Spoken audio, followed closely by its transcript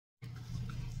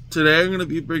Today I'm going to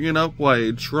be bringing up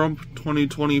why Trump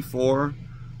 2024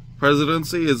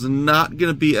 presidency is not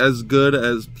going to be as good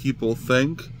as people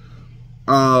think.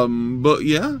 But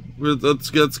yeah, let's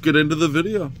get into the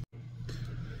video.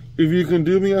 If you can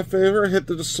do me a favor, hit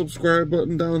the subscribe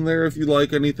button down there if you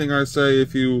like anything I say.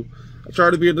 If you try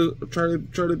to be as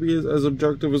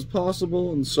objective as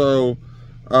possible, and so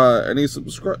any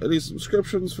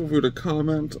subscriptions, feel free to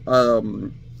comment.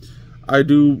 I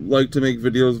do like to make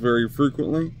videos very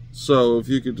frequently, so if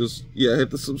you could just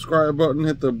hit the subscribe button,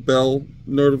 hit the bell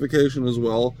notification as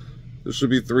well. There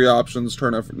should be 3 options.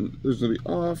 Turn off, there's gonna be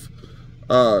off.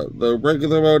 The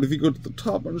regular mode, if you go to the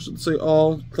top, it should say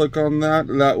all. Click on that.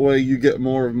 That way you get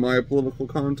more of my political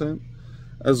content,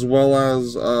 as well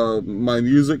as my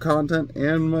music content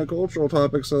and my cultural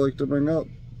topics I like to bring up.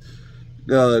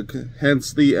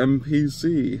 Hence the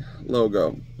MPC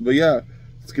logo. But yeah,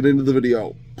 let's get into the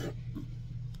video.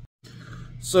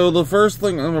 So the first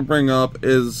thing I'm going to bring up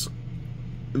is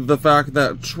the fact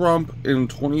that Trump in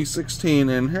 2016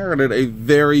 inherited a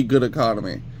very good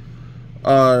economy.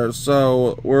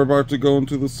 So we're about to go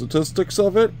into the statistics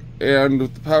of it, and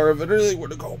with the power of it, really, where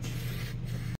to go.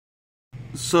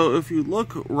 So if you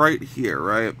look right here,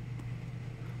 right,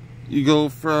 you go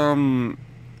from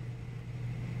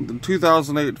the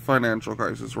 2008 financial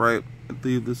crisis, right? I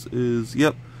believe this is,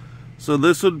 yep. So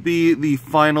this would be the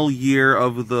final year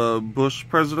of the Bush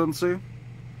presidency,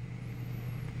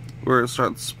 where it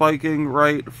starts spiking,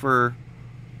 right, for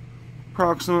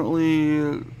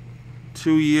approximately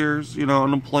 2 years. You know,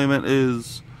 unemployment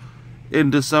is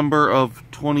in December of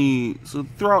so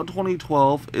throughout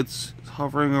 2012, it's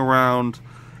hovering around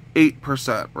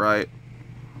 8%, right?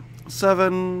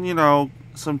 7, you know,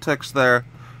 some ticks there.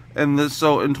 And this,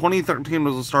 so in 2013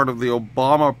 was the start of the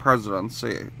Obama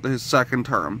presidency, his second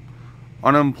term.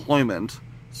 Unemployment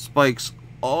spikes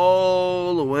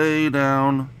all the way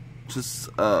down to,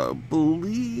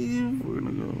 believe we're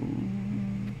gonna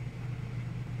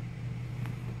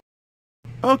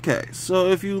go. Okay, so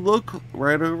if you look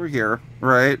right over here,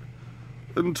 right,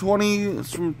 in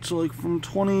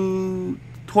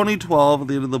 2012, at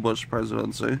the end of the Bush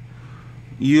presidency,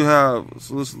 you have,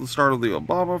 so this is the start of the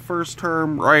Obama first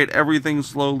term, right? Everything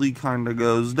slowly kind of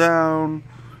goes down.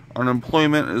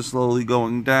 Unemployment is slowly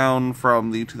going down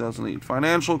from the 2008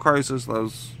 financial crisis that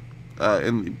was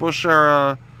in the Bush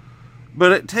era.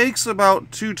 But it takes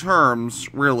about 2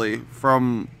 terms, really,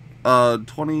 from so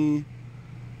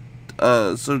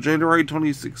January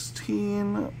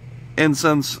 2016, and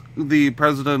since the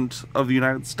President of the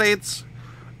United States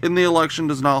in the election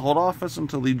does not hold office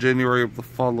until the January of the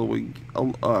following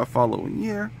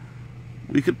year,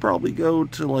 we could probably go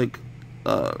to, like,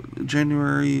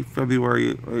 January,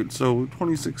 February, right? So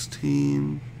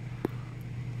 2016,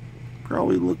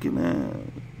 probably looking at,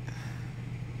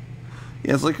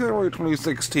 it's like February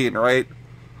 2016, right?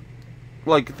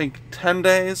 Like, I think 10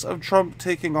 days of Trump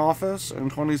taking office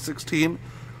in 2016,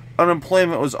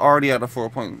 unemployment was already at a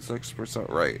 4.6%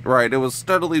 rate, right? It was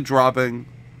steadily dropping,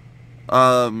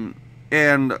 and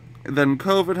then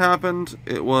COVID happened.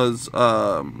 It was,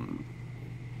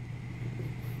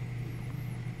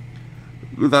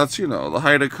 that's, you know, the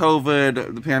height of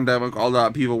COVID, the pandemic, all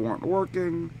that, people weren't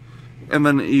working, and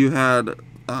then you had,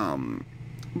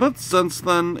 but since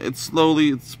then, it's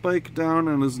spiked down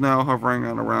and is now hovering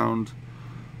at around,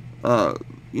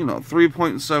 you know,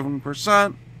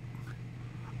 3.7%,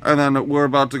 and then we're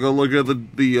about to go look at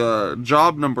the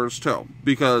job numbers, too,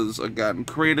 because, again,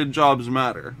 created jobs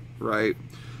matter, right?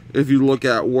 If you look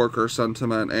at worker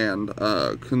sentiment and,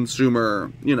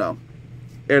 consumer, you know,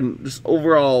 and just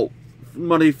overall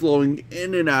money flowing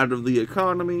in and out of the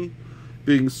economy,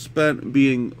 being spent,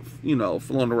 being, you know,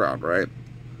 flown around, right?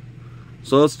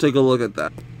 So let's take a look at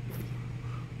that.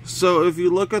 So if you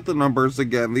look at the numbers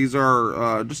again, these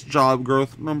are just job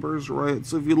growth numbers, right?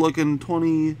 So if you look in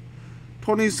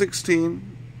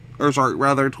 2016, or sorry,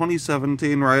 rather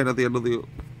 2017, right, at the end of the,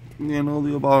 you know,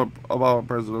 the Obama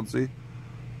presidency,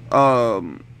 all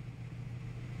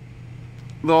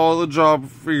the job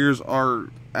figures are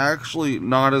actually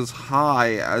not as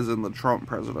high as in the Trump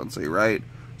presidency, right?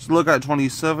 So look at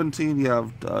 2017, you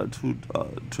have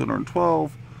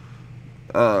 212.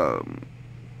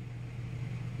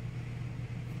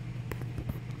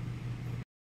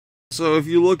 So if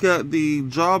you look at the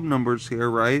job numbers here,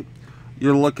 right,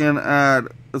 you're looking at,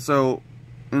 so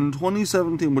in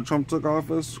 2017, when Trump took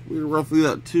office, we were roughly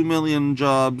at 2 million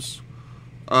jobs,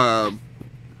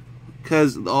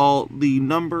 because all the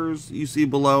numbers you see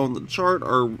below in the chart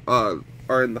are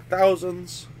in the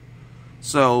thousands.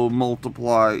 So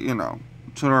multiply, you know,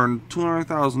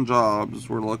 200,000 jobs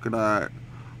we're looking at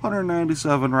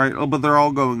 197, right? Oh, but they're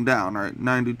all going down, right?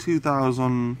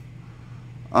 92,000.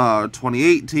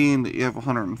 2018, you have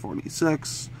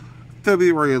 146.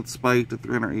 February, it spiked to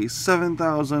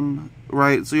 387,000,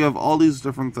 right? So you have all these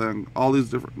different things, all these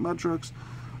different metrics.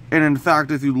 And in fact,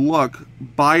 if you look,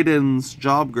 Biden's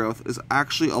job growth is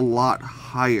actually a lot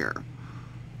higher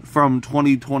from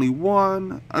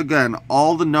 2021. Again,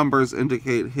 all the numbers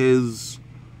indicate his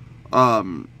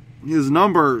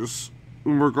numbers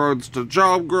in regards to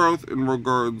job growth, in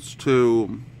regards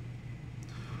to,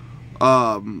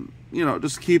 you know,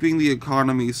 just keeping the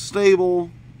economy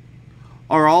stable,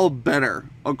 are all better,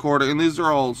 and these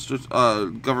are all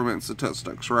government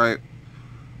statistics, right?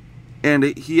 And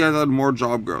he has had more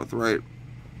job growth, right?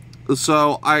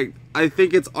 So I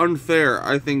think it's unfair.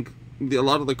 I think a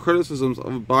lot of the criticisms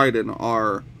of Biden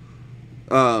are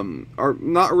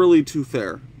not really too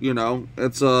fair, you know?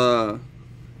 It's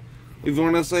if you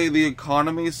want to say the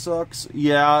economy sucks,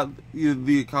 yeah,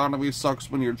 the economy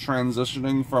sucks when you're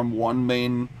transitioning from one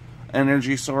main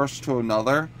energy source to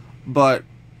another, but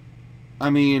I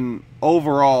mean,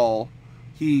 overall,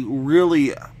 he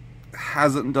really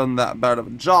hasn't done that bad of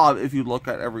a job if you look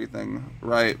at everything,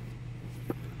 right?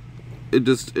 And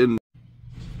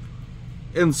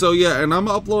so yeah, and I'm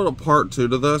gonna upload a part 2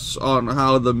 to this on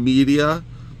how the media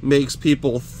makes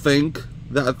people think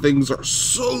that things are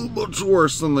so much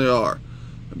worse than they are,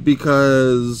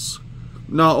 because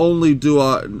not only do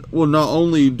I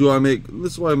make,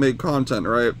 this is why I make content,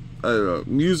 right?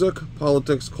 Music,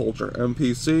 politics, culture,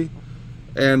 MPC.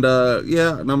 And,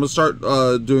 yeah, and I'm gonna start,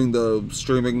 doing the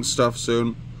streaming stuff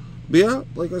soon. But yeah,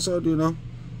 like I said, you know,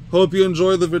 hope you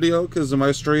enjoy the video, because in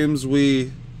my streams,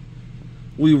 we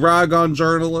rag on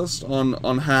journalists,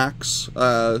 on hacks,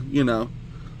 yeah.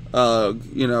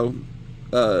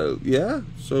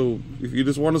 So, if you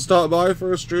just want to stop by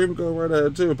for a stream, go right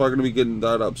ahead, too. I'm probably gonna be getting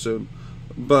that up soon.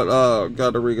 But,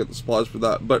 gotta re-get the supplies for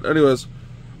that. But anyways,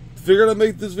 figured I'd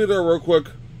make this video real quick.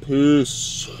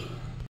 Peace.